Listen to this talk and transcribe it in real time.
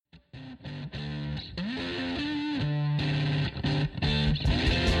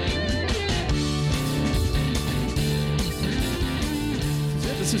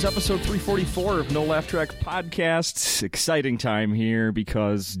This is episode 344 of No Laugh Track Podcast. Exciting time here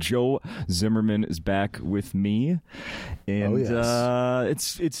because Joe Zimmerman is back with me, and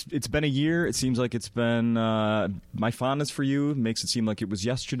it's been a year. It seems like it's been my fondness for you makes it seem like it was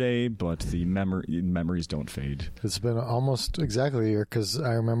yesterday, but the memories don't fade. It's been almost exactly a year because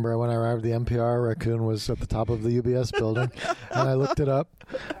I remember when I arrived, the NPR raccoon was at the top of the UBS building, and I looked it up,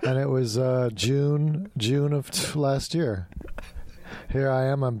 and it was June of last year. Here I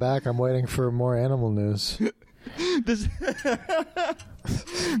am. I'm back. I'm waiting for more animal news.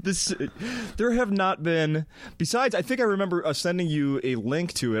 There have not been. Besides, I think I remember sending you a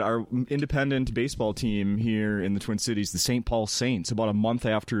link to it. Our independent baseball team here in the Twin Cities, the St. Paul Saints, about a month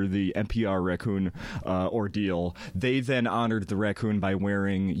after the NPR raccoon ordeal, they then honored the raccoon by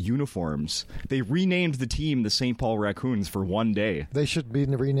wearing uniforms. They renamed the team the St. Paul Raccoons for one day. They should be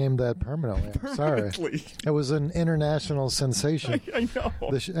renamed that permanently. Sorry, it was an international sensation. I know.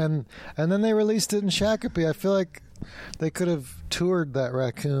 And then they released it in Shakopee. I feel like they could have toured that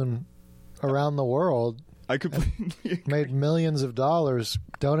raccoon around the world. I completely made millions of dollars,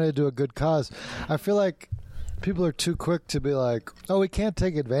 donated to a good cause. I feel like people are too quick to be like, "Oh, we can't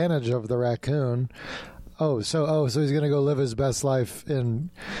take advantage of the raccoon." So he's going to go live his best life in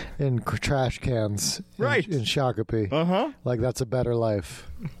trash cans, right? In Shakopee. Like that's a better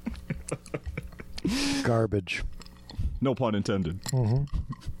life. Garbage. No pun intended. Mm-hmm.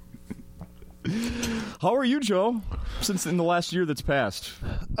 How are you, Joe? Since in the last year that's passed,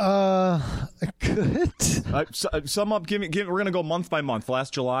 good. Sum up. Give me. We're gonna go month by month.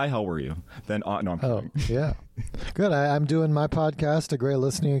 Last July, how were you? Then, no, I'm kidding. Yeah, good. I'm doing my podcast. A great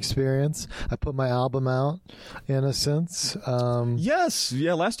listening experience. I put my album out, Innocence. Yes,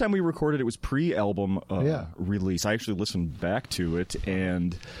 yeah. Last time we recorded, it was pre-album release. I actually listened back to it,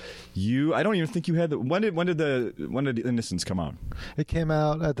 and I don't even think you had the. When did Innocence come out? It came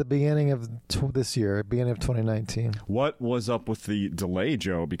out at the beginning of this year, beginning of 2019. What was up with the delay,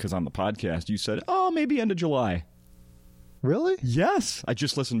 Joe? Because on the podcast you said, maybe end of July. Really? Yes. I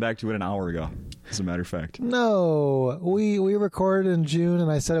just listened back to it an hour ago, as a matter of fact. No. We recorded in June, and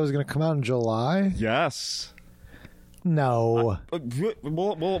I said it was going to come out in July? Yes. No.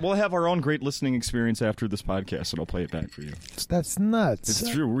 We'll have our own great listening experience after this podcast, and I'll play it back for you. That's nuts.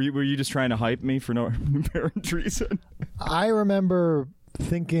 It's true. Were you just trying to hype me for no apparent reason? I remember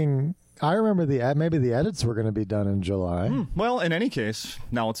thinking... maybe the edits were going to be done in July. Well, in any case,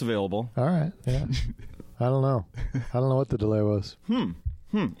 now it's available. All right. Yeah. I don't know. I don't know what the delay was.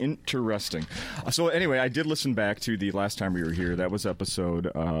 Interesting. So anyway, I did listen back to the last time we were here. That was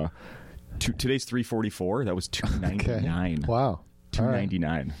episode... today's 344. That was 299. Okay. Wow.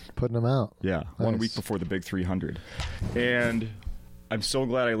 299. Right. Putting them out. Yeah. Nice. 1 week before the big 300. And I'm so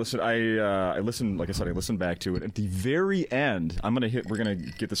glad I listened. I listened, like I said, I listened back to it. At the very end, we're gonna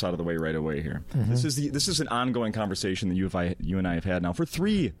get this out of the way right away here. Mm-hmm. This is an ongoing conversation that you and I have had now for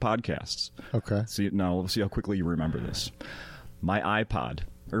 3 podcasts. Okay. We'll see how quickly you remember this. My iPod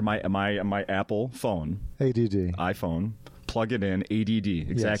or my Apple phone. ADD. iPhone. Plug it in, ADD.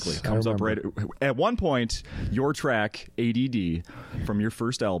 Exactly. Yes, comes up right at one point. Your track ADD from your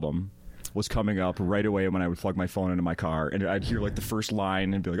first album was coming up right away when I would plug my phone into my car, and I'd hear like the first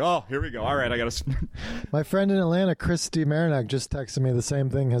line and be like, "Oh, here we go. All right, I gotta." My friend in Atlanta, Christy Marinac, just texted me the same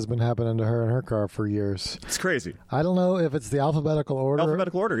thing has been happening to her in her car for years. It's crazy. I don't know if it's the alphabetical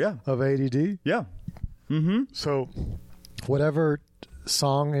order. Yeah. Of ADD. Yeah. Mm-hmm. So, whatever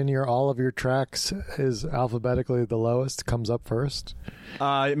song in all of your tracks is alphabetically the lowest comes up first.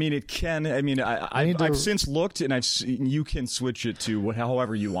 I mean, it can. I mean, I've since looked, and you can switch it to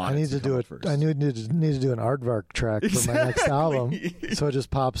however you want. I need to do it first. I need to do an aardvark track for my next album, so it just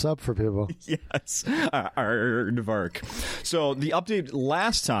pops up for people. Yes, aardvark. So the update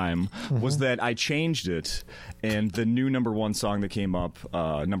last time was that I changed it, and the new number 1 song that came up,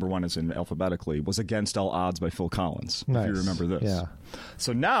 number 1 is in alphabetically, was "Against All Odds" by Phil Collins. Nice. If you remember this, yeah.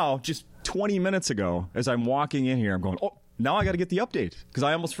 So now, just 20 minutes ago, as I'm walking in here, I'm going, now I got to get the update because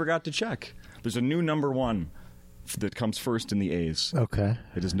I almost forgot to check. There's a new number 1 that comes first in the A's. Okay.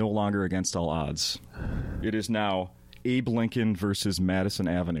 It is no longer "Against All Odds." It is now Abe Lincoln versus Madison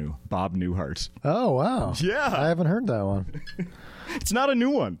Avenue, Bob Newhart. Oh, wow. Yeah. I haven't heard that one. It's not a new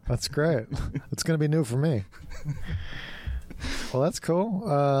one. That's great. It's going to be new for me. Well, that's cool.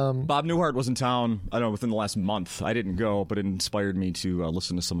 Bob Newhart was in town, I don't know, within the last month. I didn't go, but it inspired me to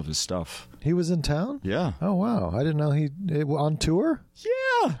listen to some of his stuff. He was in town? Yeah. Oh, wow. I didn't know on tour?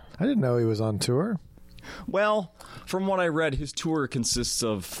 Yeah. I didn't know he was on tour. Well, from what I read, his tour consists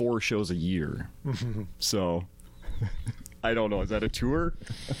of 4 shows a year. So, I don't know. Is that a tour?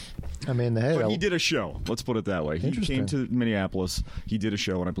 I mean, hey, But he did a show. Let's put it that way. He Interesting. came to Minneapolis. He did a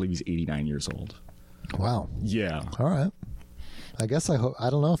show, and I believe he's 89 years old. Wow. Yeah. All right. I guess I hope. I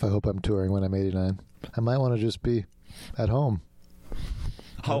don't know if I hope I'm touring when I'm 89. I might want to just be at home.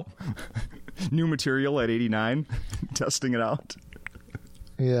 How new material at 89, testing it out.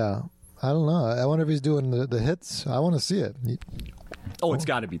 Yeah. I don't know. I wonder if he's doing the hits. I want to see it. Oh, it's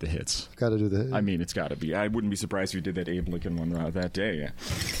got to be the hits. Got to do the. I mean, it's got to be. I wouldn't be surprised if you did that Abe Lincoln one that day.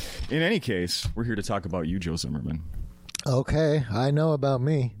 In any case, we're here to talk about you, Joe Zimmerman. Okay, I know about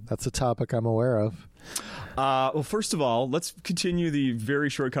me. That's a topic I'm aware of. Well, first of all, let's continue the very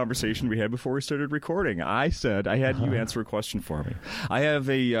short conversation we had before we started recording. I said I had you answer a question for me. I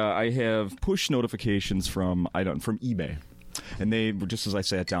have push notifications from eBay. And they were, just as I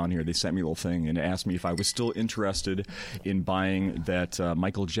sat down here, they sent me a little thing and asked me if I was still interested in buying that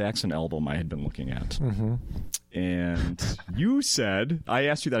Michael Jackson album I had been looking at. Mm-hmm. And you said, I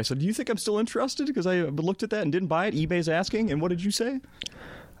asked you that. I said, do you think I'm still interested? Because I looked at that and didn't buy it. eBay's asking. And what did you say?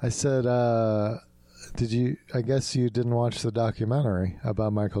 I said, did you? I guess you didn't watch the documentary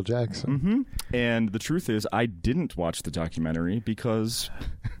about Michael Jackson. Mm-hmm. And the truth is, I didn't watch the documentary because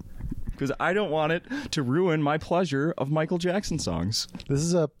I don't want it to ruin my pleasure of Michael Jackson songs. This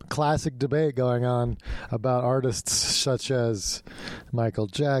is a classic debate going on about artists such as Michael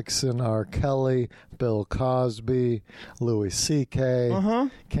Jackson, R. Kelly, Bill Cosby, Louis C.K. Uh-huh.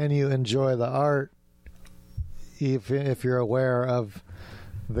 Can you enjoy the art if you're aware of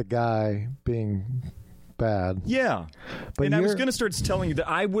the guy being bad? Yeah, But and I was going to start telling you that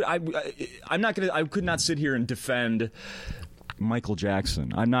I could not sit here and defend Michael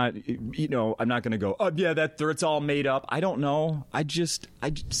Jackson. I'm not going to go, oh yeah, it's all made up. I don't know. I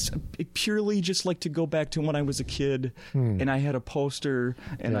purely just like to go back to when I was a kid and I had a poster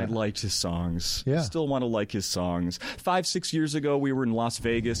and I liked his songs. Yeah. Still want to like his songs. 5-6 years ago, we were in Las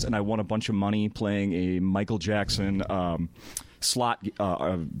Vegas and I won a bunch of money playing a Michael Jackson slot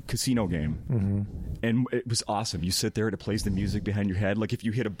casino game. Mm-hmm. And it was awesome. You sit there and it plays the music behind your head. Like if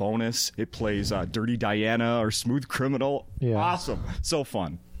you hit a bonus, it plays Dirty Diana or Smooth Criminal. Yeah. Awesome. So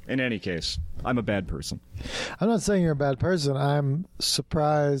fun. In any case, I'm a bad person. I'm not saying you're a bad person. I'm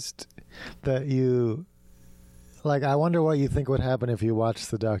surprised that you... Like, I wonder what you think would happen if you watched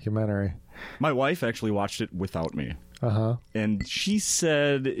the documentary. My wife actually watched it without me. Uh-huh. And she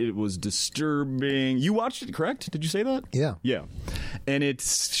said it was disturbing. You watched it, correct? Did you say that? Yeah. Yeah. And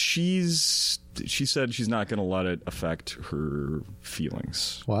she said she's not going to let it affect her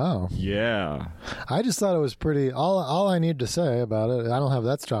feelings. Wow. Yeah. I just thought it was pretty... All I need to say about it, I don't have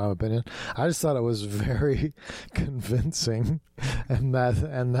that strong of opinion. I just thought it was very convincing, and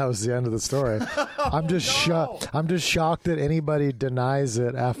that was the end of the story. I'm just shocked. I'm just shocked that anybody denies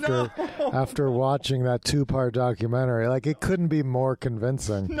it after watching that 2-part documentary. Like, it couldn't be more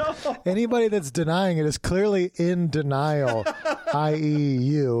convincing. No. Anybody that's denying it is clearly in denial, i.e.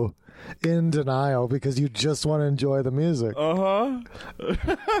 you. In denial because you just want to enjoy the music. Well,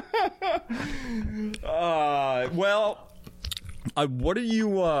 what are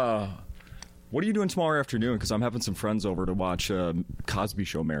you doing tomorrow afternoon? Because I'm having some friends over to watch a Cosby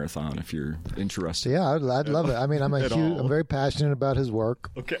Show marathon. If you're interested, Yeah, I'd love it. I mean, I'm very passionate about his work.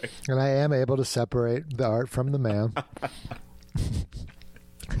 Okay. And I am able to separate the art from the man.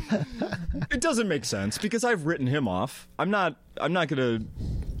 It doesn't make sense because I've written him off. I'm not going to.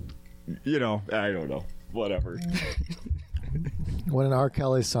 I don't know. Whatever. When an R.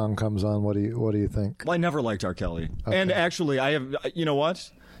 Kelly song comes on, what do you think? Well, I never liked R. Kelly. Okay. And actually, I have, you know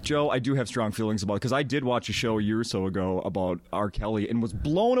what, Joe, I do have strong feelings about it because I did watch a show a year or so ago about R. Kelly and was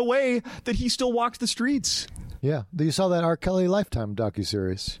blown away that he still walks the streets. Yeah. You saw that R. Kelly Lifetime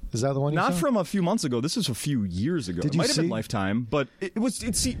docuseries. Is that the one you Not saw? from a few months ago. This is a few years ago. Did It you might have been see- Lifetime, but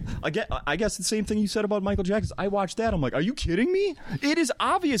I guess the same thing you said about Michael Jackson. I watched that. I'm like, are you kidding me? It is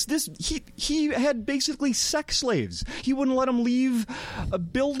obvious. He had basically sex slaves. He wouldn't let them leave a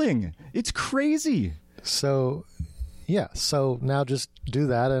building. It's crazy. So, yeah. So now just do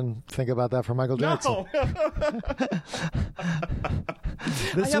that and think about that for Michael Jackson. No.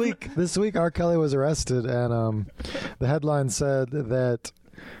 This week, R. Kelly was arrested, and the headline said that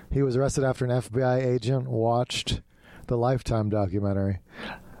he was arrested after an FBI agent watched the Lifetime documentary,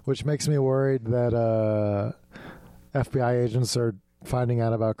 which makes me worried that FBI agents are finding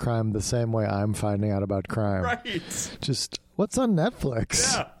out about crime the same way I'm finding out about crime. Right. Just, what's on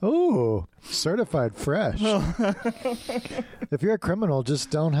Netflix? Yeah. Ooh, certified fresh. If you're a criminal, just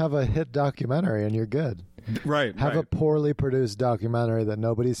don't have a hit documentary and you're good. Right. Have a poorly produced documentary that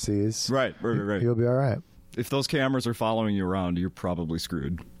nobody sees. Right. You'll be all right. If those cameras are following you around, you're probably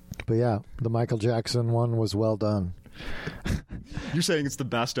screwed. But yeah, the Michael Jackson one was well done. You're saying it's the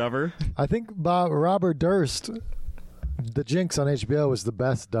best ever? I think Robert Durst, The Jinx on HBO was the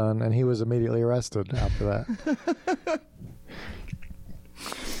best done, and he was immediately arrested after that.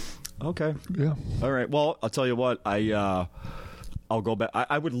 Okay. Yeah. All right. Well, I'll tell you what. I'll go back.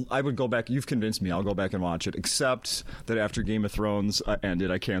 I would go back. You've convinced me. I'll go back and watch it. Except that after Game of Thrones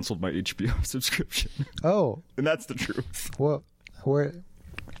ended, I canceled my HBO subscription. Oh. And that's the truth. Well, where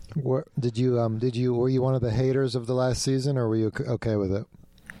did you were you one of the haters of the last season, or were you okay with it?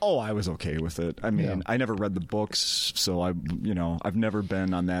 Oh, I was okay with it. I mean, Yeah. I never read the books, so I've never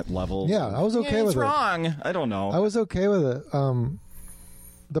been on that level. Yeah, I was okay with it's it. wrong. I don't know. I was okay with it.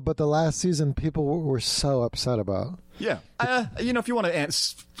 But the last season, people were so upset about. Yeah. If you want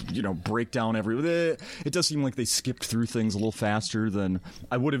to, break down it does seem like they skipped through things a little faster than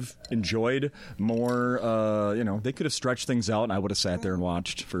I would have enjoyed. More, they could have stretched things out, and I would have sat there and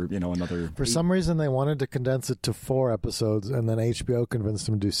watched for, another. For some reason, they wanted to condense it to 4 episodes, and then HBO convinced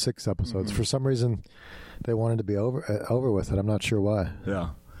them to do 6 episodes. Mm-hmm. For some reason, they wanted to be over with it. I'm not sure why. Yeah.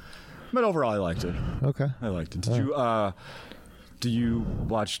 But overall, I liked it. Okay. I liked it. Did you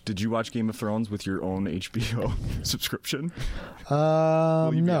watch Game of Thrones with your own HBO subscription? No,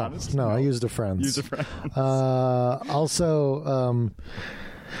 I used a friend's. Use a friend. Also,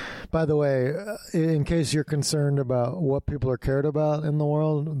 by the way, in case you're concerned about what people are cared about in the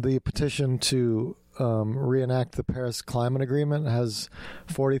world, the petition to reenact the Paris Climate Agreement has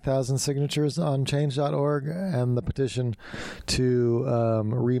 40,000 signatures on change.org, and the petition to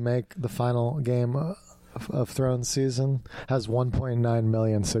remake the final game of Thrones season has 1.9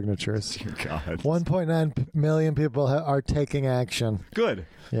 million signatures. Dear God. 1.9 million people are taking action. Good.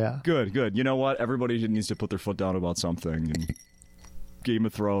 Yeah. Good. You know what? Everybody needs to put their foot down about something. And Game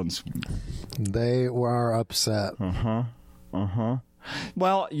of Thrones. They were upset.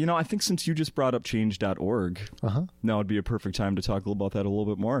 Well, I think since you just brought up change.org, now would be a perfect time to talk about that a little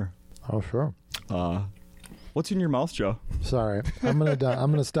bit more. Oh, sure. What's in your mouth, Joe? Sorry, I'm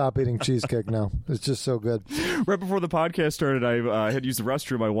gonna stop eating cheesecake now. It's just so good. Right before the podcast started, I had used the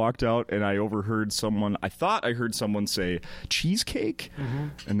restroom. I walked out and I overheard someone. I thought I heard someone say cheesecake,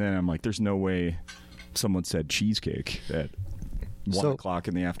 and then I'm like, "There's no way someone said cheesecake at 1 o'clock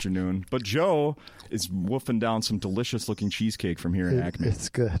in the afternoon." But Joe is woofing down some delicious-looking cheesecake from here in Acme. It's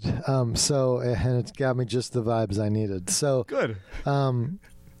good. And it's got me just the vibes I needed. So good.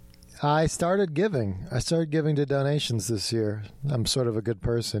 I started giving. To donations this year. I'm sort of a good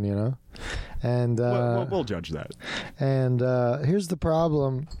person, and we'll judge that. And here's the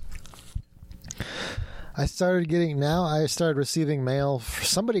problem. I started receiving mail.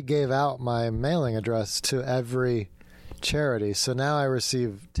 Somebody gave out my mailing address to every charity, so now I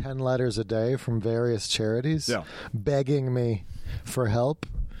receive 10 letters a day from various charities begging me for help,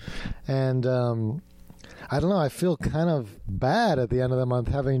 and I don't know, I feel kind of bad at the end of the month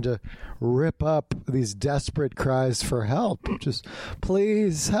having to rip up these desperate cries for help. Just,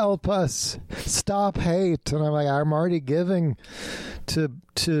 please help us. Stop hate. And I'm like, I'm already giving to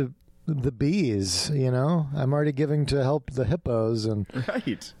the bees, I'm already giving to help the hippos and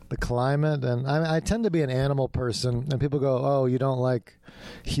the climate. And I tend to be an animal person, and people go, oh, you don't like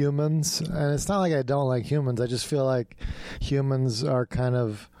humans? And it's not like I don't like humans. I just feel like humans are kind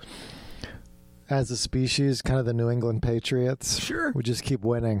of, as a species, kind of the New England Patriots. Sure. We just keep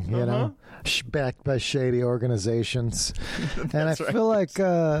winning, backed by shady organizations. And I feel like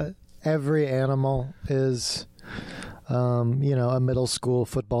every animal is, a middle school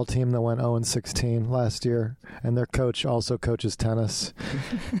football team that went 0-16 last year, and their coach also coaches tennis.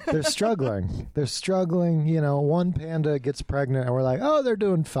 They're struggling. One panda gets pregnant, and we're like, oh, they're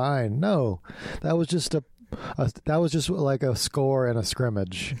doing fine. No, that was just like a score in a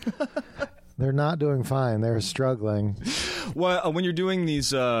scrimmage. They're not doing fine. They're struggling. Well, when you're doing these,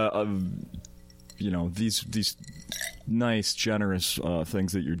 these nice, generous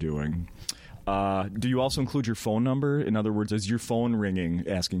things that you're doing, do you also include your phone number? In other words, is your phone ringing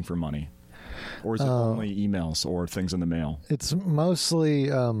asking for money? Or is it only emails or things in the mail? It's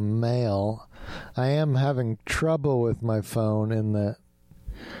mostly mail. I am having trouble with my phone in that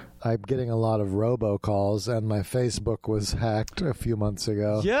I'm getting a lot of robocalls, and my Facebook was hacked a few months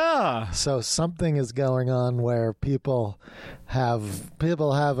ago. Yeah. So something is going on where people have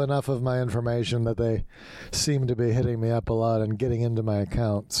enough of my information that they seem to be hitting me up a lot and getting into my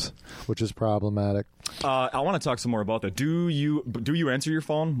accounts, which is problematic. I want to talk some more about that. Do you answer your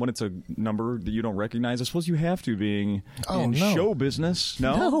phone when it's a number that you don't recognize? I suppose you have to, being in show business.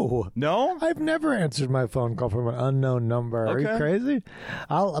 No? I've never answered my phone call from an unknown number. Okay. Are you crazy?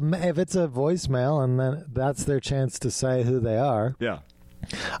 If it's a voicemail, and then that's their chance to say who they are. Yeah.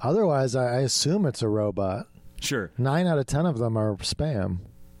 Otherwise, I assume it's a robot. Sure. 9 out of 10 of them are spam.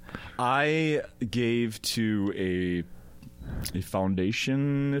 I gave to a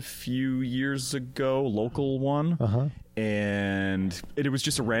foundation a few years ago, local one, and it was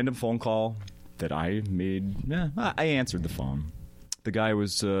just a random phone call that I made. I answered the phone. The guy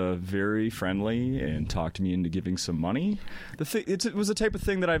was very friendly and talked me into giving some money. It was the type of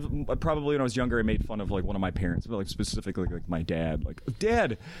thing that I've probably when I was younger I made fun of like one of my parents, like specifically like my dad. Like,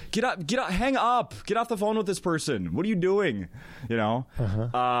 Dad, get up, hang up, get off the phone with this person. What are you doing? You know.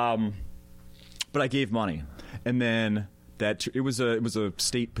 But I gave money, and then it was a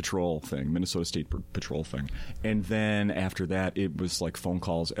state patrol thing, Minnesota State Patrol thing, and then after that it was like phone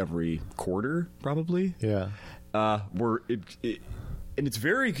calls every quarter probably. Yeah. And it's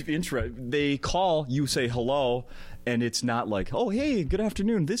very interesting. They call, you say hello, and it's not like, oh, hey, good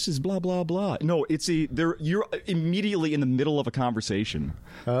afternoon, this is blah, blah, blah. No, you're immediately in the middle of a conversation.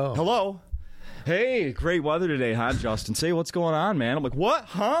 Oh. Hello. Hey, great weather today, huh, Justin? Say, what's going on, man? I'm like, what?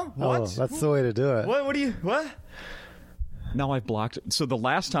 Huh? What? Oh, that's the way to do it. What? Now I've blocked it. So the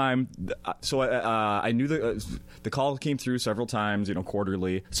last time, I knew the call came through several times,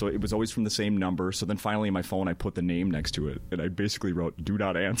 quarterly. So it was always from the same number. So then finally in my phone, I put the name next to it, and I basically wrote "Do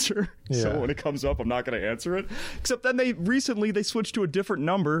not answer." Yeah. So when it comes up, I'm not going to answer it. Except then they switched to a different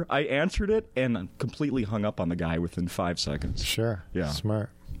number. I answered it and completely hung up on the guy within 5 seconds. Sure. Yeah. Smart.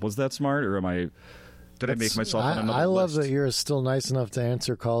 Was that smart, or did I make myself on another I love list? that you're still nice enough to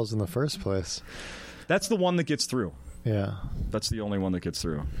answer calls in the first place. That's the one that gets through. Yeah. That's the only one that gets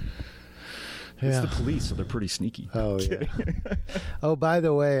through. Yeah. It's the police, so they're pretty sneaky. Oh, yeah. Oh, by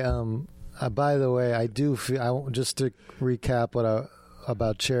the way, I do feel, just to recap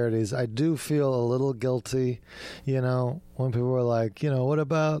about charities, I do feel a little guilty, when people were like, what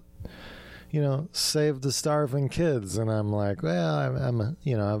about, save the starving kids, and I'm like, well,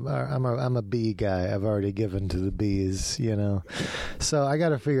 I'm a bee guy. I've already given to the bees, so I got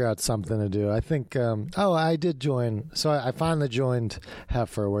to figure out something to do. I think, I did join. So I finally joined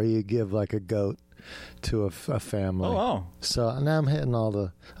Heifer, where you give like a goat to a family. Oh, wow. So now I'm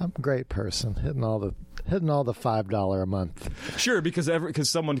I'm a great person, hitting all the $5 a month. Sure, because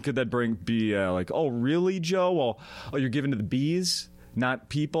someone could then be like, oh, really, Joe? Well, you're giving to the bees, not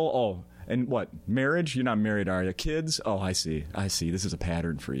people. Oh. And what? Marriage? You're not married, are you? Kids? Oh, I see. This is a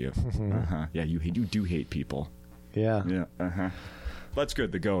pattern for you. Yeah, you do hate people. Yeah. Yeah. That's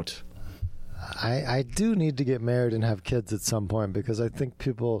good. The goat. I do need to get married and have kids at some point, because I think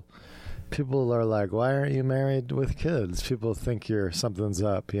people are like, why aren't you married with kids? People think something's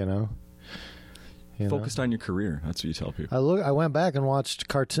up, Focused on your career. That's what you tell people. I went back and watched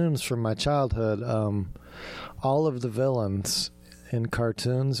cartoons from my childhood. All of the villains in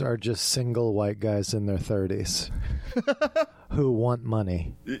cartoons are just single white guys in their 30s who want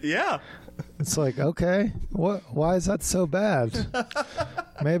money. Yeah. It's like, okay, why is that so bad?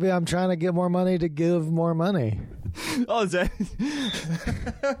 Maybe I'm trying to get more money to give more money. Oh, is that?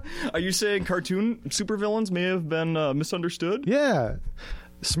 Are you saying cartoon supervillains may have been misunderstood? Yeah.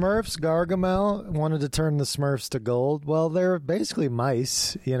 Smurfs, Gargamel wanted to turn the Smurfs to gold. Well, they're basically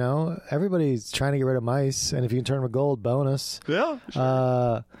mice, Everybody's trying to get rid of mice, and if you can turn them to gold, bonus. Yeah.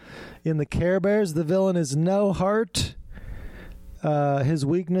 Sure. In the Care Bears, the villain is No Heart. His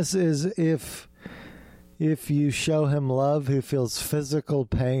weakness is if you show him love, he feels physical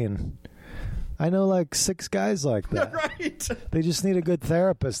pain. I know like 6 guys like that. Right. They just need a good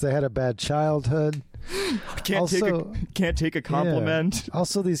therapist. They had a bad childhood. Can't take a compliment. Yeah.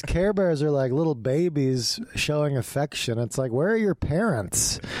 Also, these Care Bears are like little babies showing affection. It's like, where are your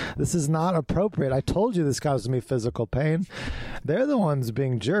parents? This is not appropriate. I told you this causes me physical pain. They're the ones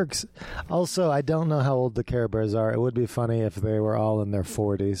being jerks. Also, I don't know how old the Care Bears are. It would be funny if they were all in their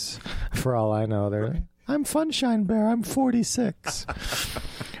 40s. For all I know, I'm Funshine Bear. I'm 46.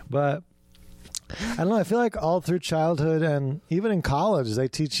 But I don't know. I feel like all through childhood and even in college, they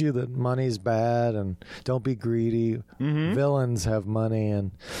teach you that money's bad and don't be greedy. Mm-hmm. Villains have money,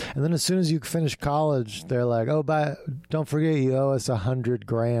 and then as soon as you finish college, they're like, "Oh, don't forget you owe us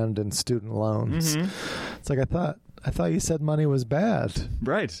 $100,000 in student loans." Mm-hmm. It's like I thought you said money was bad.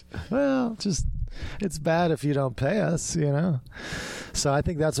 Right. Well, it's bad if you don't pay us, So I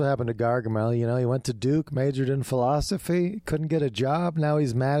think that's what happened to Gargamel. He went to Duke, majored in philosophy, couldn't get a job. Now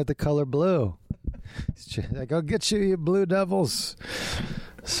he's mad at the color blue. Like, I'll get you Blue Devils.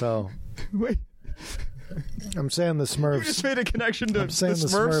 So, wait. I'm saying the Smurfs. You just made a connection to the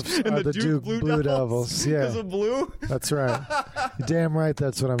Smurfs and are the Duke Blue Devils. Yeah, because of blue. That's right. You're damn right.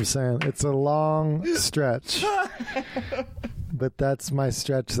 That's what I'm saying. It's a long stretch, but that's my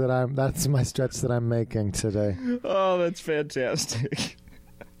stretch that I'm making today. Oh, that's fantastic.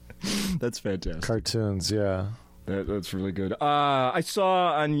 That's fantastic. cartoons. Yeah. That's really good. I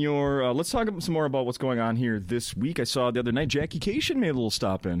saw on your... let's talk some more about what's going on here this week. I saw the other night Jackie Cation made a little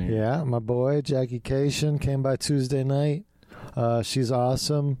stop in here. Yeah, my boy Jackie Cation came by Tuesday night. She's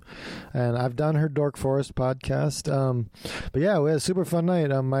awesome, and I've done her Dork Forest podcast. But yeah, we had a super fun night.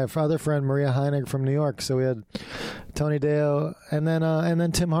 My other friend Maria Heinig from New York, so we had Tony Deo, and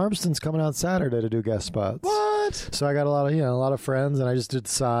then Tim Harmston's coming out Saturday to do guest spots. What? So I got a lot of friends, and I just did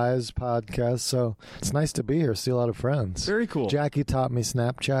Size podcast. So it's nice to be here, see a lot of friends. Very cool. Jackie taught me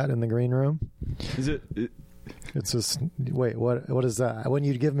Snapchat in the green room. Is it It's just wait. What is that? When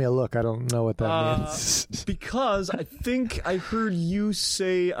you give me a look, I don't know what that means. Because I think I heard you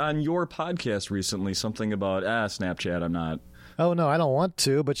say on your podcast recently something about Snapchat. I'm not. Oh no, I don't want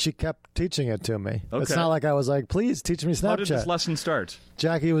to. But she kept teaching it to me. Okay. It's not like I was like, please teach me Snapchat. How did this lesson start?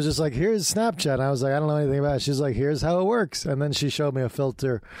 Jackie was just like, here's Snapchat. And I was like, I don't know anything about it. She's like, here's how it works. And then she showed me a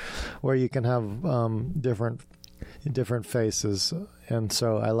filter where you can have different faces, and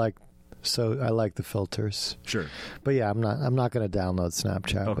so I like the filters. Sure. But yeah, I'm not going to download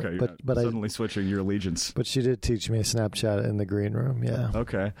Snapchat. Okay. But suddenly switching your allegiance. But she did teach me Snapchat in the green room. Yeah.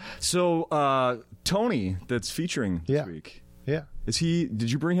 Okay. So Tony, that's featuring this week. Yeah.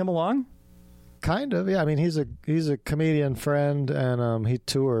 Did you bring him along? Kind of. Yeah. I mean, he's a comedian friend, and he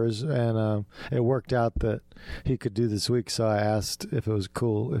tours, and it worked out that he could do this week. So I asked if it was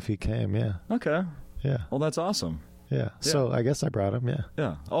cool if he came. Yeah. Okay. Yeah. Well, that's awesome. Yeah. So I guess I brought him. Yeah.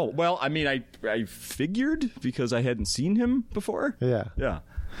 Yeah. Oh, well, I mean, I figured because I hadn't seen him before. Yeah. Yeah.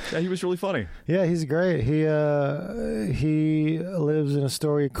 Yeah, he was really funny. Yeah, he's great. He lives in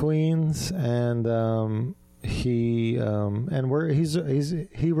Astoria, Queens, and he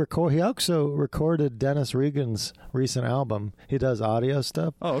also recorded Dennis Regan's recent album. He does audio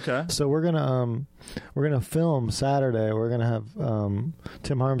stuff. Oh, okay. So we're gonna film Saturday. We're gonna have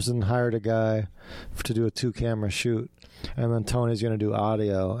Tim Harmston hired a guy to do a 2-camera shoot, and then Tony's gonna do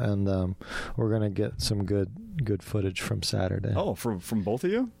audio, and we're gonna get some good footage from Saturday. Oh, from both of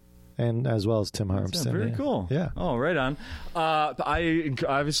you? And as well as Tim Harmston. Yeah, very cool. Yeah. Oh, right on.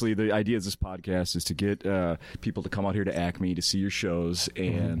 Obviously, the idea of this podcast is to get people to come out here to Acme to see your shows,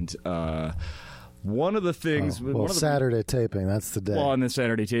 and one of the things... Saturday taping, that's the day. Well, and then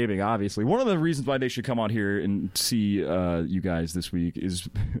Saturday taping, obviously. One of the reasons why they should come out here and see you guys this week is...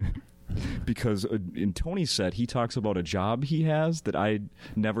 because in Tony's set, he talks about a job he has that I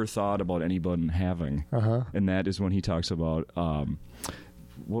never thought about anyone having. And that is when he talks about...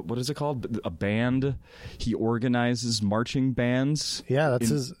 What is it called? A band. He organizes marching bands. Yeah,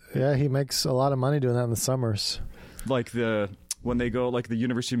 he makes a lot of money doing that in the summers. Like when they go, like the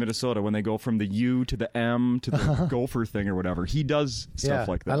University of Minnesota, when they go from the U to the M to the Gopher thing or whatever. He does stuff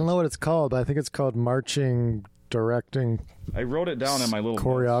like that. I don't know what it's called, but I think it's called marching directing. I wrote it down in my little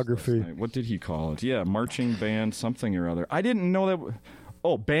choreography. What did he call it? Yeah, marching band something or other. I didn't know that.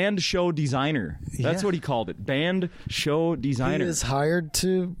 Oh, band show designer. That's what he called it. Band show designer. He is hired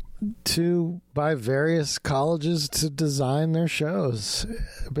by various colleges to design their shows,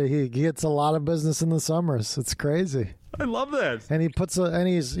 but he gets a lot of business in the summers. It's crazy. I love that. And he puts he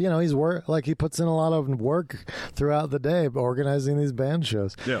puts in a lot of work throughout the day organizing these band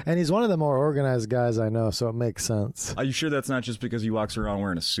shows. Yeah. And he's one of the more organized guys I know, so it makes sense. Are you sure that's not just because he walks around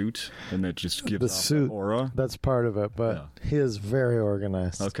wearing a suit and that just gives off that aura? That's part of it, but he is very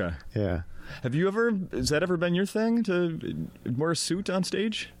organized. Okay. Yeah. Has that ever been your thing to wear a suit on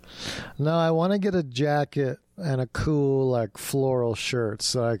stage? No, I want to get a jacket and a cool like floral shirt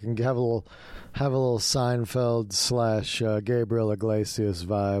so I can have a little Seinfeld / Gabriel Iglesias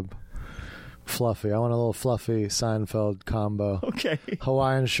vibe. Fluffy. I want a little fluffy Seinfeld combo. Okay.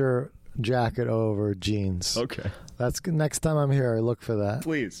 Hawaiian shirt, jacket over, jeans. Okay. That's next time I'm here. I look for that.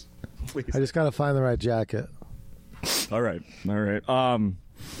 Please. I just got to find the right jacket. All right.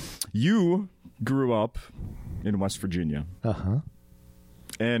 You grew up in West Virginia.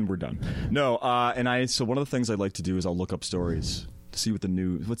 And we're done. No, so one of the things I'd like to do is I'll look up stories to see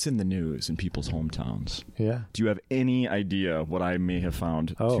what's in the news in people's hometowns. Yeah. Do you have any idea what I may have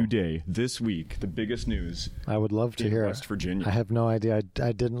found today, this week, the biggest news? I would love to hear West Virginia. I have no idea.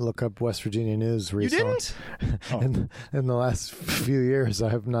 I didn't look up West Virginia news recently. You didn't? In the last few years, I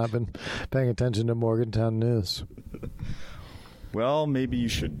have not been paying attention to Morgantown news. Well, maybe you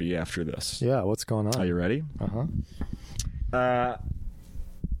should be after this. Yeah, what's going on? Are you ready?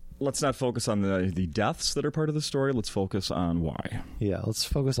 Let's not focus on the deaths that are part of the story. Let's focus on why. Yeah, let's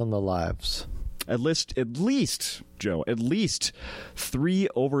focus on the lives. At least, Joe, 3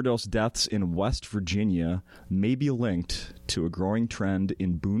 overdose deaths in West Virginia may be linked to a growing trend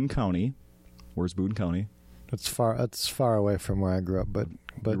in Boone County. Where's Boone County? It's far away from where I grew up, but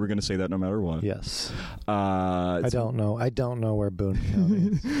You were going to say that no matter what. yes. I don't know. I don't know where Boone County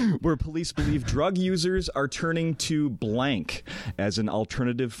is. Where police believe drug users are turning to blank as an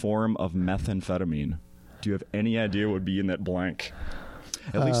alternative form of methamphetamine. Do you have any idea what would be in that blank?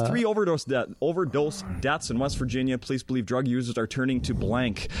 At least 3 overdose deaths in West Virginia. Police believe drug users are turning to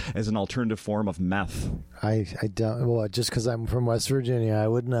blank as an alternative form of meth. I don't. Well, just because I'm from West Virginia, I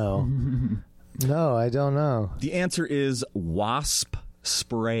would know. No, I don't know. The answer is wasp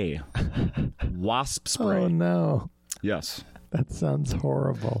spray. Wasp spray. Oh, no. Yes. That sounds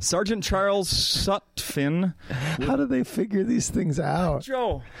horrible. Sergeant Charles Sutphin. How do they figure these things out?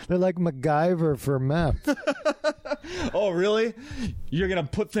 Joe. They're like MacGyver for meth. Oh, really? You're going to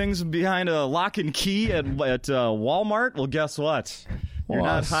put things behind a lock and key at Walmart? Well, guess what? You're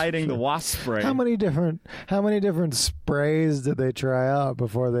not hiding the wasp spray. How many different sprays did they try out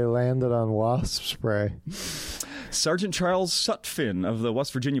before they landed on wasp spray? Sergeant Charles Sutphin of the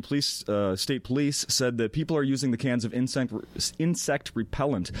West Virginia State Police said that people are using the cans of insect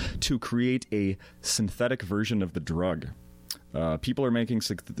repellent to create a synthetic version of the drug. People are making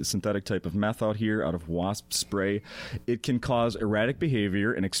the synthetic type of meth out here out of wasp spray. It can cause erratic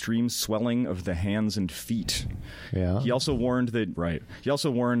behavior and extreme swelling of the hands and feet. Yeah. He also warned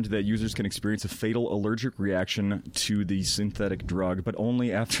that users can experience a fatal allergic reaction to the synthetic drug, but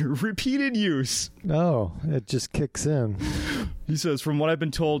only after repeated use. Oh, it just kicks in. He says, from what I've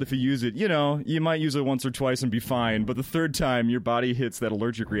been told, if you use it, you might use it once or twice and be fine, but the third time your body hits that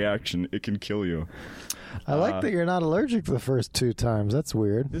allergic reaction, it can kill you. I like that you're not allergic the first 2 times. That's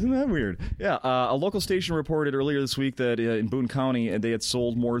weird. Isn't that weird? Yeah. A local station reported earlier this week that in Boone County, they had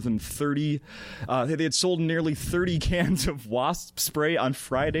sold nearly 30 cans of wasp spray on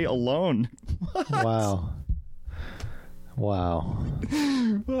Friday alone. Wow.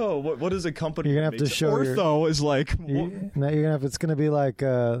 Oh, what is a company? You're gonna have to show Ortho is like. Now you're gonna have. It's gonna be like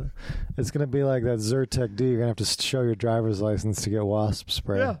that Zyrtec D. You're gonna have to show your driver's license to get wasp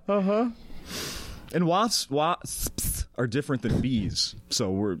spray. Yeah. And wasps are different than bees,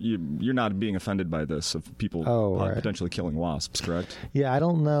 so you're not being offended by this of people potentially killing wasps, correct? Yeah, I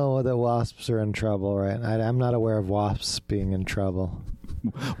don't know that wasps are in trouble, right? I'm not aware of wasps being in trouble.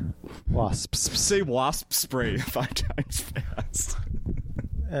 Wasps. Say wasp spray 5 times fast.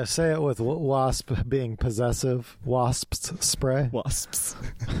 Say it with wasp being possessive. Wasps spray. Wasps.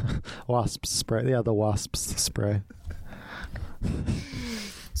 Wasps spray. Yeah, the wasps spray.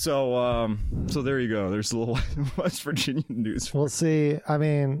 So there you go. There's a little West Virginia news. We'll see. I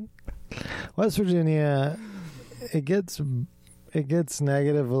mean, West Virginia, it gets the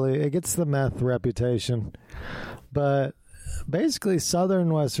meth reputation, but basically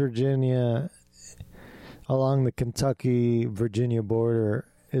southern West Virginia along the Kentucky-Virginia border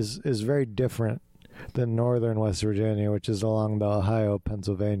is very different than northern West Virginia, which is along the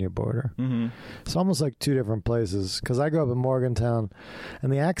Ohio-Pennsylvania border. Mm-hmm. It's almost like 2 different places, because I grew up in Morgantown,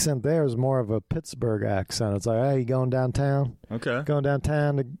 and the accent there is more of a Pittsburgh accent. It's like, hey, you going downtown? Okay. Going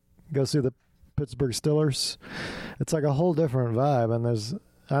downtown to go see the Pittsburgh Steelers? It's like a whole different vibe, and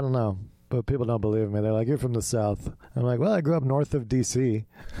I don't know, but people don't believe me. They're like, you're from the South. I'm like, well, I grew up north of D.C.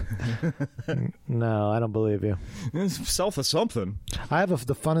 No, I don't believe you. It's south of something. I have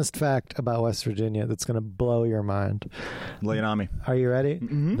the funnest fact about West Virginia that's going to blow your mind. Lay it on me. Are you ready?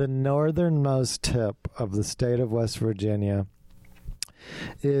 Mm-hmm. The northernmost tip of the state of West Virginia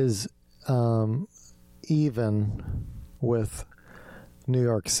is even with New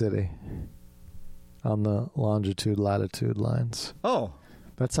York City on the longitude-latitude lines. Oh.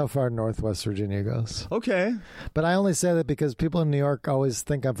 That's how far north West Virginia goes. Okay. But I only say that because people in New York always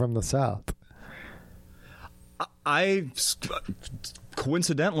think I'm from the South. I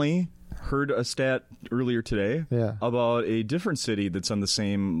coincidentally heard a stat earlier today about a different city that's on the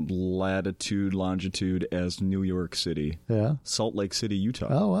same latitude, longitude as New York City. Yeah. Salt Lake City, Utah.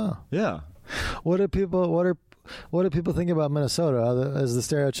 Oh, wow. Yeah. What do people think about Minnesota? Is the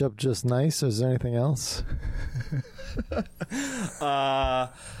stereotype just nice, or is there anything else?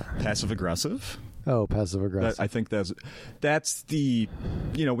 Passive aggressive. Oh, passive aggressive. I think that's the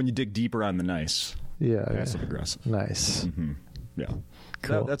when you dig deeper on the nice. Yeah. Passive aggressive. Nice. Mm-hmm. Yeah.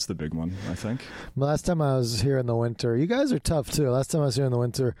 Cool. That's the big one, I think. Last time I was here in the winter, you guys are tough too. Last time I was here in the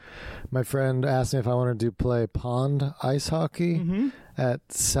winter, my friend asked me if I wanted to play pond ice hockey at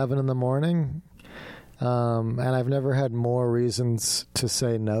 7 a.m. And I've never had more reasons to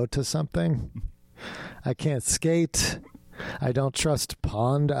say no to something. I can't skate. I don't trust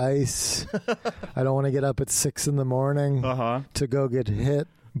pond ice. I don't want to get up at 6 a.m. to go get hit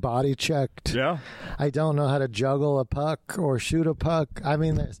body checked. Yeah. I don't know how to juggle a puck or shoot a puck. I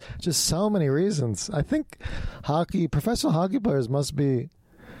mean, there's just so many reasons. I think professional hockey players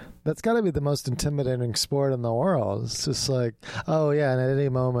that's got to be the most intimidating sport in the world. It's just like, oh yeah, and at any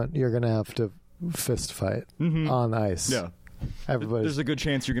moment you're going to have to fist fight on ice. Yeah. There's a good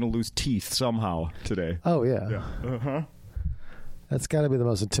chance you're going to lose teeth somehow today. Oh yeah. Yeah. Uh-huh. That's got to be the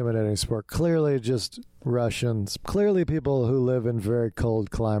most intimidating sport. Clearly just Russians. Clearly people who live in very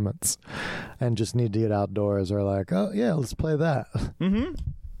cold climates and just need to get outdoors are like, oh, yeah, let's play that. Mm-hmm.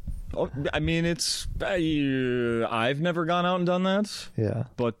 Oh, I mean, I've never gone out and done that. Yeah.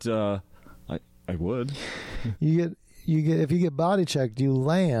 But I would. If you get body checked, you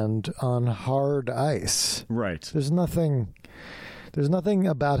land on hard ice. Right. There's nothing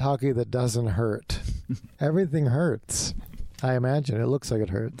about hockey that doesn't hurt. Everything hurts. I imagine. It looks like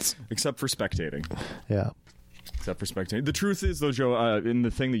it hurts. Except for spectating. Yeah. Except for spectating. The truth is, though, Joe, in the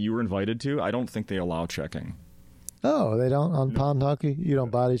thing that you were invited to, I don't think they allow checking. Oh, they don't? On pond hockey? You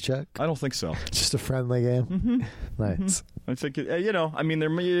don't body check? I don't think so. It's just a friendly game? Mm-hmm. Nice. I think, I mean,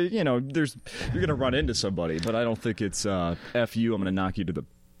 you're going to run into somebody, but I don't think it's, F you, I'm going to knock you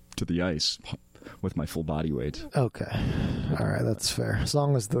to the ice with my full body weight. Okay. All right, that's fair. As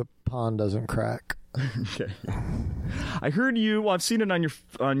long as the pond doesn't crack. Okay. I heard you. Well, I've seen it on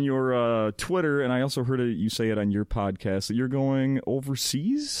your Twitter, and I also heard you say it on your podcast that you're going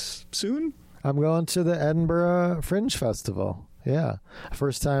overseas soon. I'm going to the Edinburgh Fringe Festival. Yeah,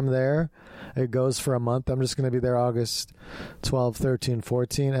 first time there. It goes for a month. I'm just going to be there August 12, 13,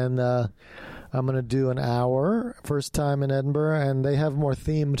 14, and I'm going to do an hour. First time in Edinburgh, and they have more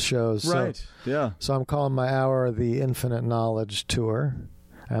themed shows. Right. So, yeah. So I'm calling my hour the Infinite Knowledge Tour,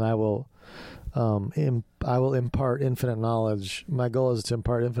 and I will impart infinite knowledge. My goal is to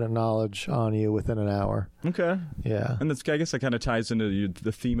impart infinite knowledge on you within an hour. Okay. Yeah. And I guess that kind of ties into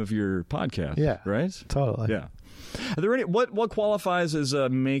the theme of your podcast. Yeah. Right? Totally. Yeah. Are there what qualifies as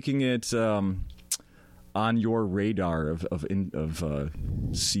making it on your radar of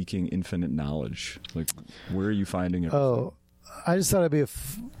seeking infinite knowledge? Like, where are you finding it? Oh, I just thought it'd be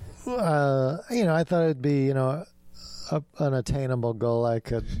I thought it'd be, an attainable goal I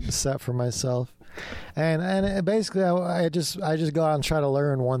could set for myself, and basically I just go out and try to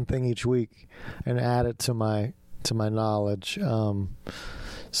learn one thing each week and add it to my knowledge.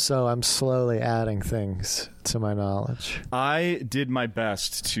 So I'm slowly adding things to my knowledge. I did my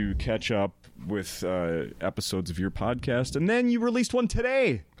best to catch up with episodes of your podcast, and then you released one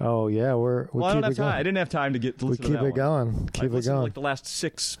today. Oh yeah, I don't have time. I didn't have time to get to listen to that one. Keep it going. Like the last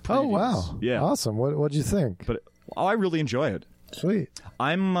 6 previews. Oh wow, yeah, awesome. What'd you think? But I really enjoy it. Sweet.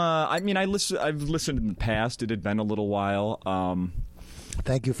 I've listened in the past. It had been a little while.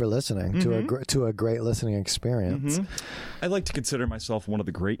 Thank you for listening to a great listening experience. Mm-hmm. I like to consider myself one of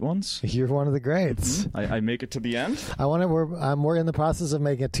the great ones. You're one of the greats. Mm-hmm. I make it to the end. We're in the process of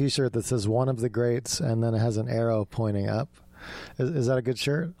making a T-shirt that says "One of the Greats" and then it has an arrow pointing up. Is that a good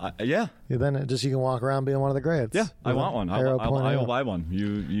shirt? Yeah. Then you can walk around being one of the greats. Yeah, I want one. I will buy one.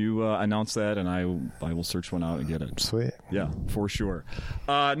 You announce that, and I will search one out and get it. Sweet. Yeah, for sure.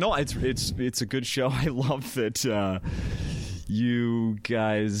 No, it's a good show. I love that. You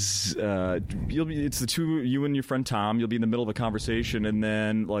guys, it's the two, you and your friend Tom. You'll be in the middle of a conversation, and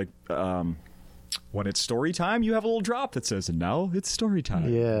then when it's story time, you have a little drop that says, "And now it's story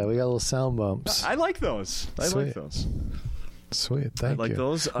time." Yeah, we got little sound bumps. I like those. Sweet, thank you. I like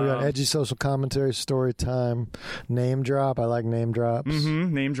those. We got edgy social commentary, story time, name drop. I like name drops.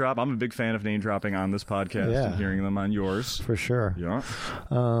 Mm-hmm, name drop. I'm a big fan of name dropping on this podcast and hearing them on yours. For sure. Yeah.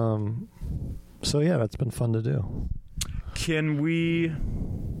 So yeah, that's been fun to do.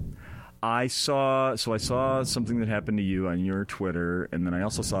 I saw something that happened to you on your Twitter, and then I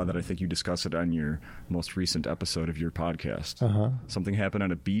also saw that I think you discussed it on your most recent episode of your podcast. Uh-huh. Something happened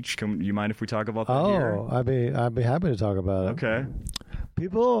on a beach. Do you mind if we talk about that here? Oh, I'd be happy to talk about it. Okay.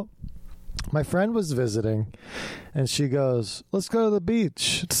 My friend was visiting, and she goes, "Let's go to the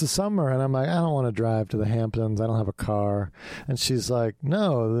beach. It's the summer." And I'm like, "I don't want to drive to the Hamptons. I don't have a car." And she's like,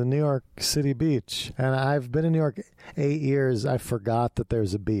 "No, the New York City beach." And I've been in New York 8 years. I forgot that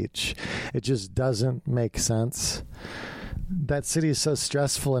there's a beach. It just doesn't make sense. That city is so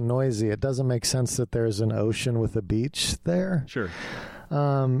stressful and noisy. It doesn't make sense that there's an ocean with a beach there. Sure.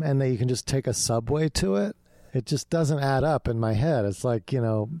 And that you can just take a subway to it. It just doesn't add up in my head. It's like,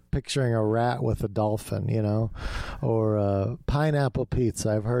 picturing a rat with a dolphin, or pineapple pizza.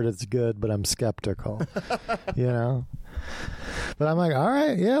 I've heard it's good, but I'm skeptical, But I'm like, all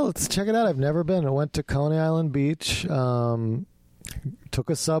right, yeah, let's check it out. I've never been. I went to Coney Island Beach, took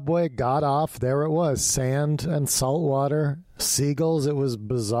a subway, got off. There it was, sand and salt water, seagulls. It was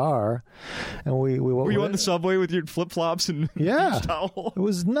bizarre. And were you on the subway with your flip flops and beach towel? It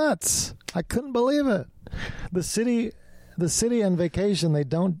was nuts. I couldn't believe it. The city and vacation, they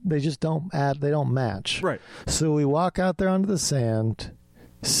don't match. Right. So we walk out there onto the sand,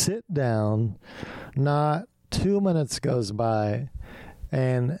 sit down, not 2 minutes goes by,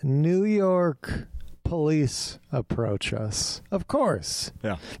 and New York police approach us. Of course.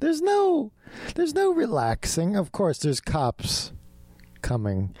 Yeah. There's no relaxing. Of course, there's cops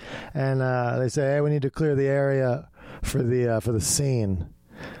coming, and they say, "Hey, we need to clear the area for the scene."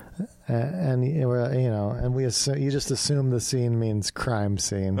 And we assume, you just assume the scene means crime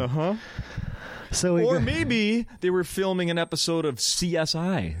scene. So maybe they were filming an episode of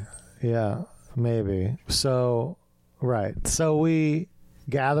CSI. Yeah, maybe. So right. So we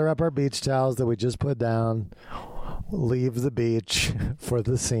gather up our beach towels that we just put down, leave the beach for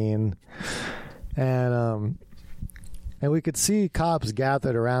the scene, and we could see cops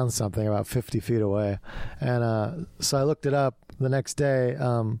gathered around something about 50 feet away. And so I looked it up. The next day,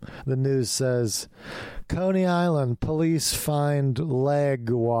 the news says, Coney Island, police find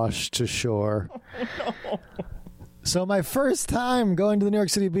leg washed to shore. Oh, no. So my first time going to the New York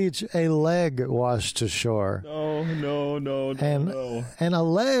City beach, a leg washed to shore. No. And a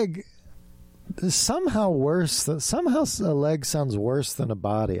leg is somehow worse. Somehow a leg sounds worse than a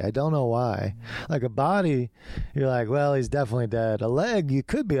body. I don't know why. Like a body, you're like, well, he's definitely dead. A leg, you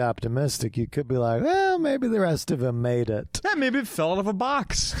could be optimistic. You could be like, well, maybe the rest of him made it. Yeah, maybe it fell out of a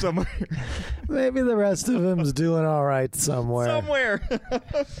box somewhere. Maybe the rest of him's doing all right somewhere.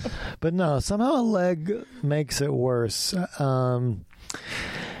 But no, somehow a leg makes it worse. And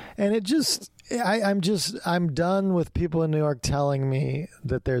it just... I'm done with people in New York telling me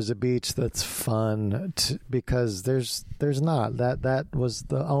that there's a beach that's fun because there's not. That was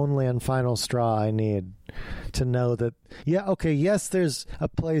the only and final straw I need to know that. Yeah, okay, yes, there's a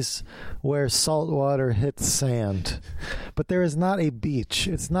place where salt water hits sand, but there is not a beach.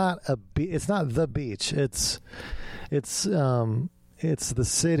 It's not it's not the beach. It's the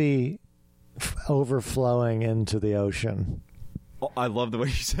city overflowing into the ocean. Oh, I love the way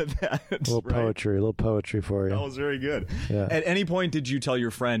you said that. A little poetry for you. That was very good. Yeah. At any point did you tell your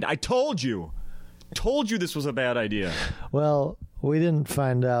friend, I told you this was a bad idea? Well, we didn't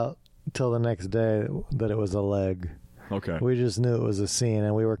find out till the next day that it was a leg. Okay. We just knew it was a scene,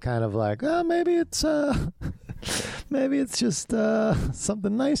 and we were kind of like, oh, maybe it's just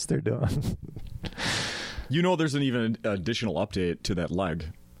something nice they're doing. You know there's an even additional update to that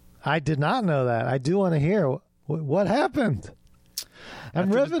leg. I did not know that. I do want to hear what happened. I'm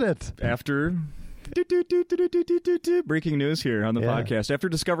riveted. After breaking news here on the podcast. After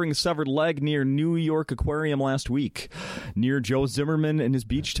discovering a severed leg near New York Aquarium last week, near Joe Zimmerman and his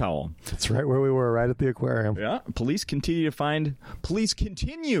beach towel. That's right where we were, right at the aquarium. Yeah. Police continue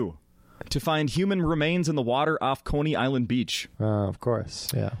to find human remains in the water off Coney Island Beach. Of course,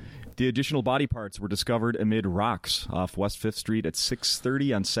 yeah. The additional body parts were discovered amid rocks off West 5th Street at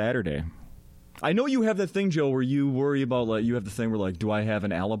 6:30 on Saturday. I know you have that thing, Joe, where you worry about, like, you have the thing where, like, do I have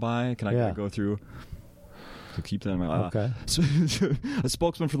an alibi? Can I go through? So keep that in mind. Okay. A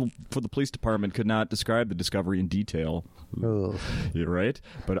spokesman for the police department could not describe the discovery in detail. Ugh. You're right.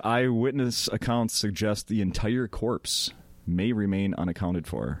 But eyewitness accounts suggest the entire corpse may remain unaccounted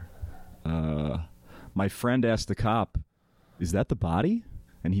for. My friend asked the cop, "Is that the body?"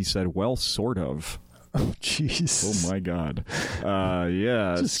 And he said, "Well, sort of." Oh, jeez. Oh, my God.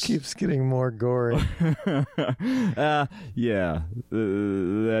 Yeah. Just keeps getting more gory. Yeah.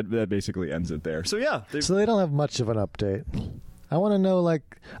 That basically ends it there. So, yeah. So they don't have much of an update. I want to know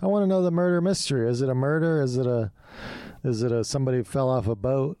the murder mystery. Is it a murder? Is it a somebody fell off a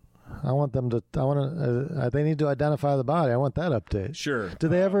boat? They need to identify the body. I want that update. Sure. Do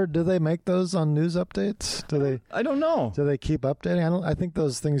they make those on news updates? I don't know. Do they keep updating? I think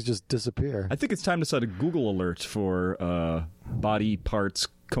those things just disappear. I think it's time to set a Google alert for body parts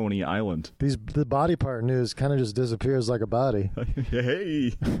Coney Island. The body part news kind of just disappears like a body.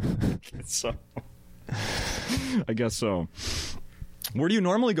 Hey. So, I guess so. Where do you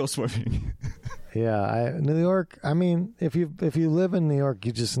normally go swimming? Yeah, New York. I mean, if you live in New York,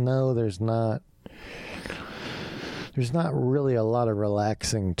 you just know there's not really a lot of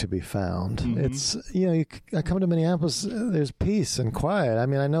relaxing to be found. Mm-hmm. It's I come to Minneapolis, there's peace and quiet. I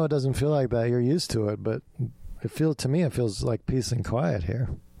mean, I know it doesn't feel like that. You're used to it, but it feels like peace and quiet here.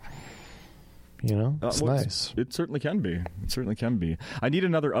 You know, it's nice. It certainly can be. It certainly can be. I need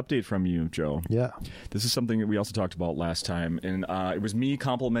another update from you, Joe. Yeah. This is something that we also talked about last time, and it was me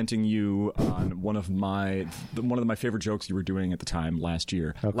complimenting you on one of my favorite jokes you were doing at the time last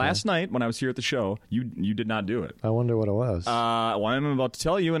year. Okay. Last night when I was here at the show, you did not do it. I wonder what it was. Well, I'm about to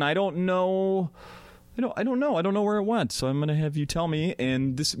tell you, and I don't know. I don't know. I don't know where it went, so I'm going to have you tell me.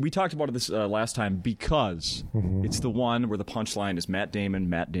 And we talked about this last time because it's the one where the punchline is Matt Damon,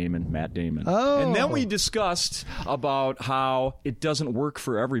 Matt Damon, Matt Damon. Oh. And then we discussed about how it doesn't work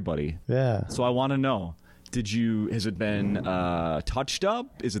for everybody. Yeah. So I want to know, has it been touched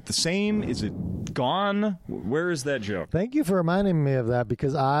up? Is it the same? Is it gone? Where is that joke? Thank you for reminding me of that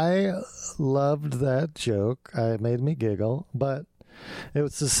because I loved that joke. It made me giggle, but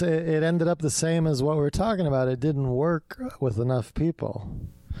it ended up the same as what we were talking about. It didn't work with enough people.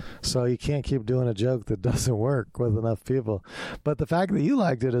 So you can't keep doing a joke that doesn't work with enough people. But the fact that you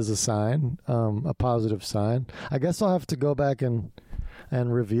liked it is a sign, a positive sign. I guess I'll have to go back and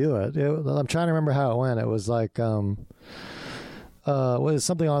review it. I'm trying to remember how it went. It was like was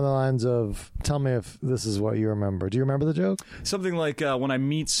something on the lines of, tell me if this is what you remember. Do you remember the joke? Something like, when I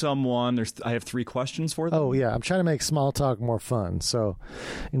meet someone, I have 3 questions for them. Oh, yeah. I'm trying to make small talk more fun. So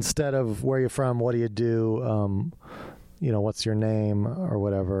instead of where you're from, what do you do, what's your name or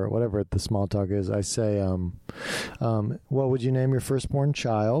whatever the small talk is, I say, what would you name your firstborn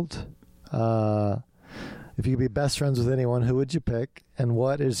child? If you could be best friends with anyone, who would you pick? And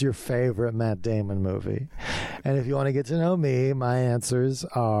what is your favorite Matt Damon movie? And if you want to get to know me, my answers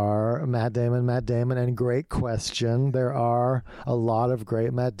are Matt Damon, and great question. There are a lot of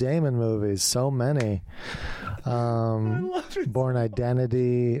great Matt Damon movies, so many. I love it. Born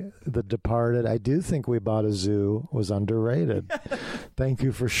Identity, The Departed. I do think We Bought a Zoo was underrated. Thank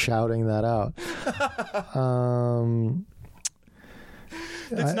you for shouting that out.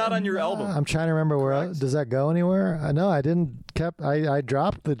 It's not on your album. I'm trying to remember where. Does that go anywhere? No, I didn't. I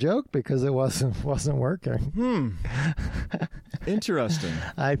dropped the joke because it wasn't working. Interesting.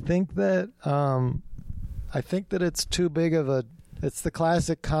 I think that it's too big of a. It's the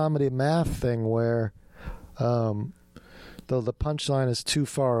classic comedy math thing where, the punchline is too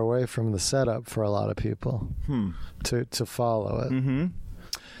far away from the setup for a lot of people to follow it. Mm-hmm.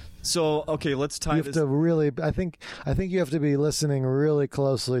 So, okay, let's tie this. You have to really, I think you have to be listening really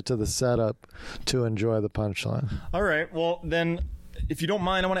closely to the setup to enjoy the punchline. All right. Well, then, if you don't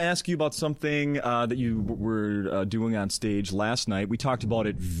mind, I want to ask you about something that you were doing on stage last night. We talked about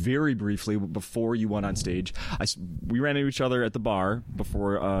it very briefly before you went on stage. We ran into each other at the bar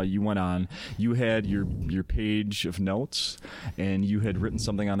before you went on. You had your page of notes, and you had written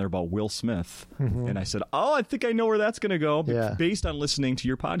something on there about Will Smith. Mm-hmm. And I said, I think I know where that's going to go. Yeah. Based on listening to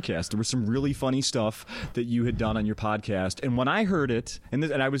your podcast. There was some really funny stuff that you had done on your podcast. And when I heard it, and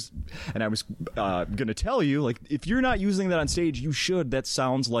I was going to tell you, like, if you're not using that on stage, you should. That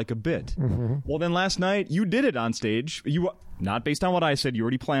sounds like a bit. Mm-hmm. Well, then last night you did it on stage. You not based on what I said. You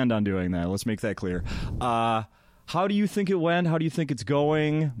already planned on doing that. Let's make that clear. How do you think it went? How do you think it's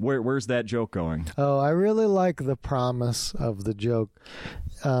going? Where's that joke going? Oh, I really like the promise of the joke.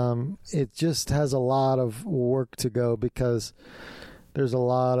 It just has a lot of work to go because there's a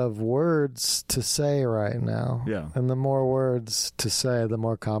lot of words to say right now. Yeah. And the more words to say, the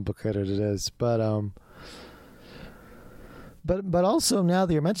more complicated it is. But also, now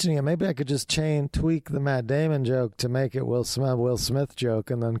that you're mentioning it, maybe I could just tweak the Matt Damon joke to make it Will Smith joke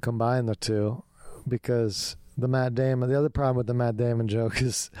and then combine the two. Because the other problem with the Matt Damon joke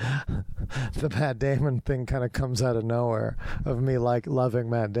is the Matt Damon thing kind of comes out of nowhere of me loving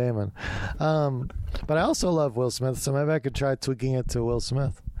Matt Damon. But I also love Will Smith, so maybe I could try tweaking it to Will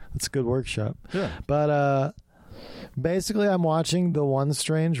Smith. It's a good workshop. Yeah. But basically, I'm watching the One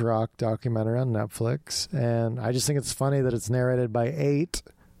Strange Rock documentary on Netflix, and I just think it's funny that it's narrated by 8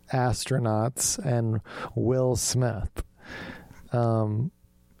 astronauts and Will Smith.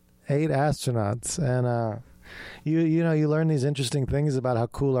 8 astronauts, and you learn these interesting things about how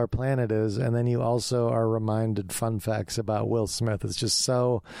cool our planet is, and then you also are reminded fun facts about Will Smith. It's just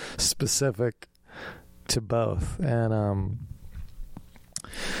so specific to both, and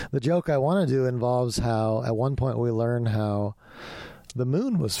the joke I want to do involves how at one point we learn how the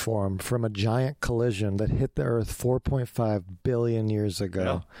moon was formed from a giant collision that hit the Earth 4.5 billion years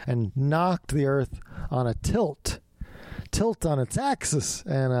ago and knocked the Earth on a tilt on its axis.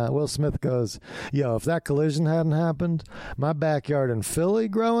 And Will Smith goes, if that collision hadn't happened, my backyard in Philly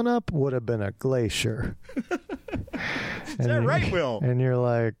growing up would have been a glacier. Is that right, Will? And you're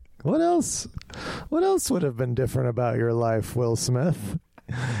like, what else would have been different about your life, Will Smith?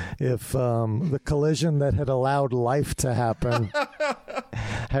 If the collision that had allowed life to happen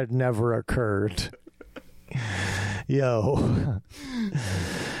had never occurred. Yo,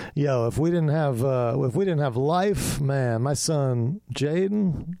 if we didn't have life, man, my son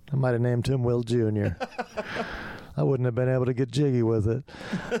Jaden, I might have named him Will Jr. I wouldn't have been able to get jiggy with it.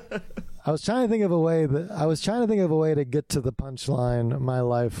 I was trying to think of a way to get to the punchline. My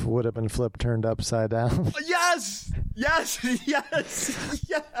life would have been flipped, turned upside down. Yes.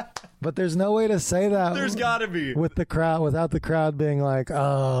 But there's no way to say that. There's got to be. With the crowd, without the crowd being like,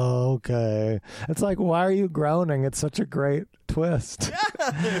 "Oh, okay." It's like, why are you groaning? It's such a great twist.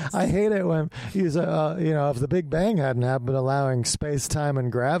 Yes. I hate it when if the Big Bang hadn't happened, allowing space, time,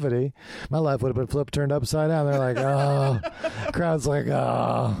 and gravity, my life would have been flipped, turned upside down. They're like, "Oh," crowd's like,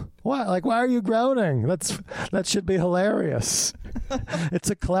 "Oh, what? Like, why are you groaning? That should be hilarious."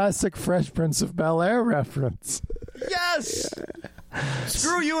 It's a classic Fresh Prince of Bel-Air reference. Yes.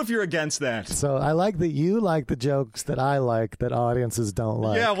 Screw you if you're against that. So I like that you like the jokes that I like that audiences don't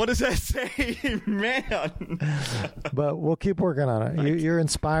like. Yeah, what does that say, man? But we'll keep working on it. You're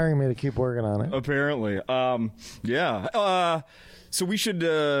inspiring me to keep working on it. Apparently, yeah. So we should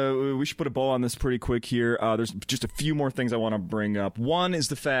put a bow on this pretty quick here. There's just a few more things I want to bring up. One is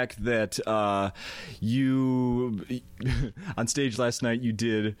the fact that you on stage last night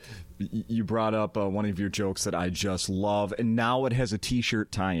you brought up one of your jokes that I just love, and now it has a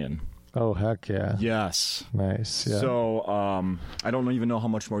T-shirt tie-in. Oh, heck yeah. Yes. Nice. Yeah. So I don't even know how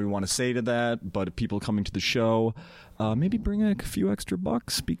much more we want to say to that, but people coming to the show, maybe bring a few extra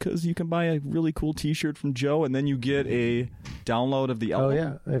bucks because you can buy a really cool T-shirt from Joe, and then you get a download of the album. Oh,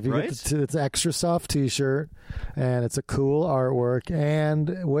 yeah. If you right? get it's an extra soft T-shirt, and it's a cool artwork,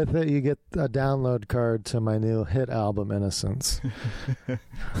 and with it you get a download card to my new hit album, Innocence.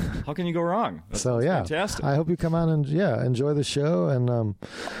 How can you go wrong? That's fantastic. I hope you come out and enjoy the show. And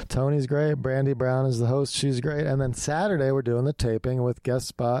Tony's great. Brandy Brown is the host. She's great. And then Saturday we're doing the taping with guest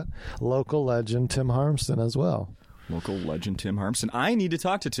spot local legend Tim Harmston as well. Local legend Tim Harmston. I need to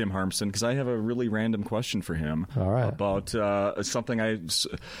talk to Tim Harmston because I have a really random question for him. All right. About something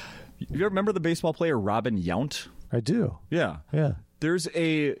you remember the baseball player Robin Yount? I do. Yeah. Yeah.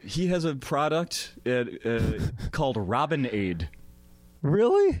 He has a product called Robinade.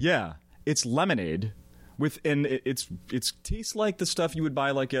 Really? Yeah. It's lemonade and it tastes like the stuff you would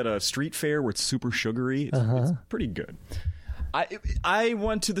buy like at a street fair where it's super sugary. It's pretty good. I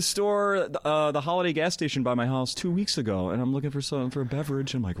went to the store, the Holiday gas station by my house 2 weeks ago, and I'm looking for a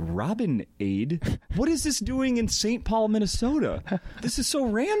beverage. I'm like, Robinade? What is this doing in St. Paul, Minnesota? This is so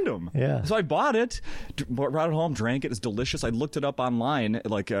random. Yeah. So I bought it, brought it home, drank it. It's delicious. I looked it up online,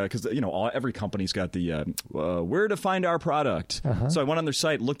 like because every company's got the where to find our product. So I went on their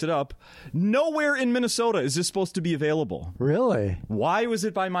site, looked it up. Nowhere in Minnesota is this supposed to be available. Really? Why was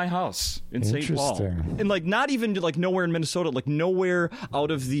it by my house in St. Paul? Interesting. And not even nowhere in Minnesota, nowhere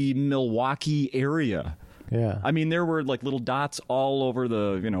out of the Milwaukee area. Yeah. I mean, there were little dots all over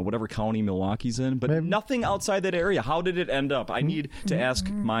the, whatever county Milwaukee's in, but nothing outside that area. How did it end up? I need to ask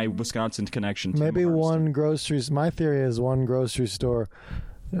my Wisconsin connection. Maybe my theory is one grocery store,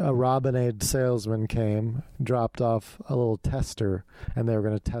 a Robinade salesman came, dropped off a little tester, and they were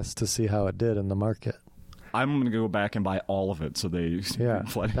going to test to see how it did in the market. I'm going to go back and buy all of it. So you're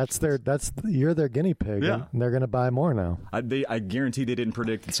their guinea pig. Yeah. And they're going to buy more now. I guarantee they didn't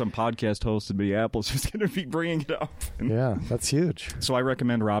predict that some podcast host in Minneapolis was going to be bringing it up. Yeah, that's huge. So I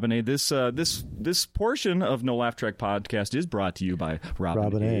recommend Robinade. This portion of No Laugh Track podcast is brought to you by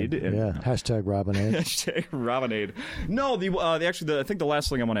Robinade. Yeah. Hashtag Robinade. Hashtag Robinade. No, I think the last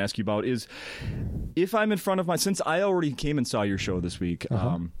thing I want to ask you about is if I'm in front of since I already came and saw your show this week.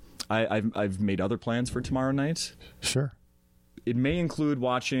 I've made other plans for tomorrow night. Sure. It may include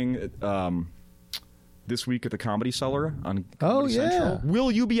watching this week at the Comedy Cellar on Comedy Central. Will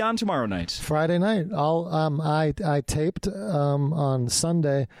you be on tomorrow night? Friday night. I taped on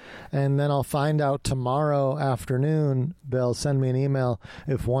Sunday, and then I'll find out tomorrow afternoon. They'll send me an email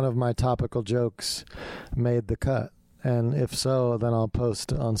if one of my topical jokes made the cut. And if so, then I'll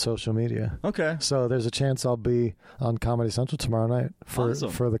post on social media. Okay. So there's a chance I'll be on Comedy Central tomorrow night for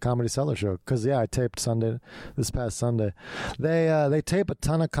the Comedy Cellar show. Because, I taped this past Sunday. They tape a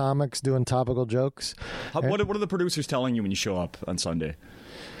ton of comics doing topical jokes. What are the producers telling you when you show up on Sunday?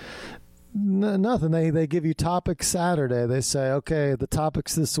 Nothing. They give you topics Saturday. They say, okay, the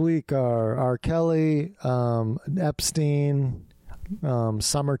topics this week are R. Kelly, Epstein,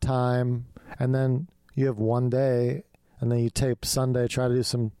 summertime, and then you have one day. And then you tape Sunday, try to do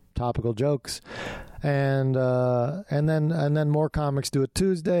some topical jokes, and then more comics do it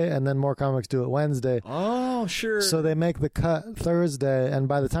Tuesday, and then more comics do it Wednesday. Oh, sure. So they make the cut Thursday, and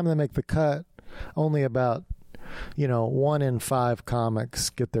by the time they make the cut, only about 1 in 5 comics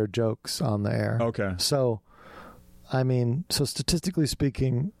get their jokes on the air. Okay. So, I mean, statistically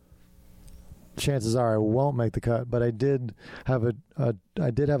speaking, chances are I won't make the cut, but I did have a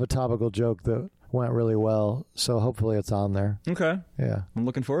topical joke that went really well, so hopefully it's on there. Okay. Yeah. I'm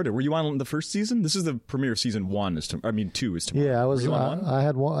looking forward to it. Were you on the first season? This is the premiere of season 1. 2 is tomorrow. Yeah, I was. Were you on 1? I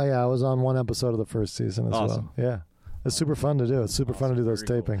had one. Yeah, I was on one episode of the first season as Awesome. well. Yeah, it's super fun to do. It's super fun to do those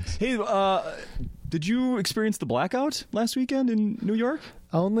Very cool. tapings. Hey, did you experience the blackout last weekend in New York?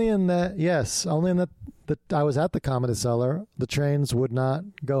 Only in that. Yes, only in that. I was at the Comedy Cellar. The trains would not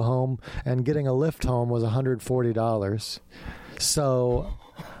go home, and getting a lift home was $140. So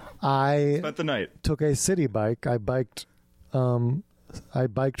I Spent the night. took a city bike. I biked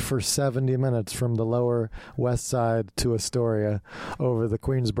for 70 minutes from the Lower West Side to Astoria over the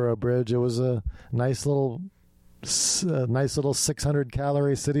Queensboro Bridge. It was a nice little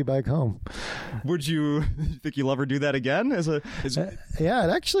 600-calorie city bike home. Would you think you'll ever do that again? Yeah,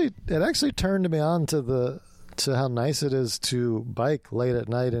 it actually turned me on to how nice it is to bike late at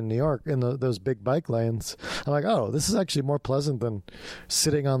night in New York in those big bike lanes. I'm like, oh, this is actually more pleasant than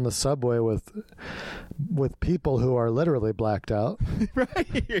sitting on the subway with people who are literally blacked out.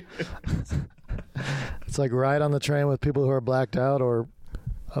 Right. It's like ride on the train with people who are blacked out, or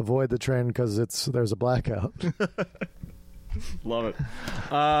avoid the train because there's a blackout. Love it.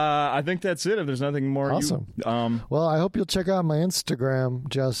 I think that's it. If there's nothing more, Awesome. Well, I hope you'll check out my Instagram,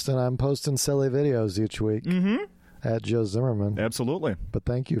 Justin. I'm posting silly videos each week at Joe Zimmerman. Absolutely. But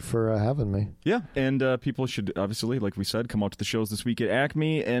thank you for having me. Yeah, and people should obviously, like we said, come out to the shows this week at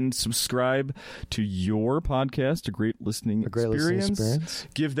Acme and subscribe to your podcast, A Great Listening Experience.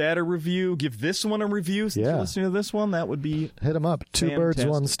 Give that a review. Give this one a review. Since you're listening to this one, that would be hit them up. 2 birds,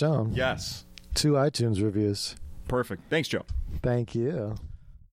 1 stone. Yes. 2 iTunes reviews. Perfect. Thanks, Joe. Thank you.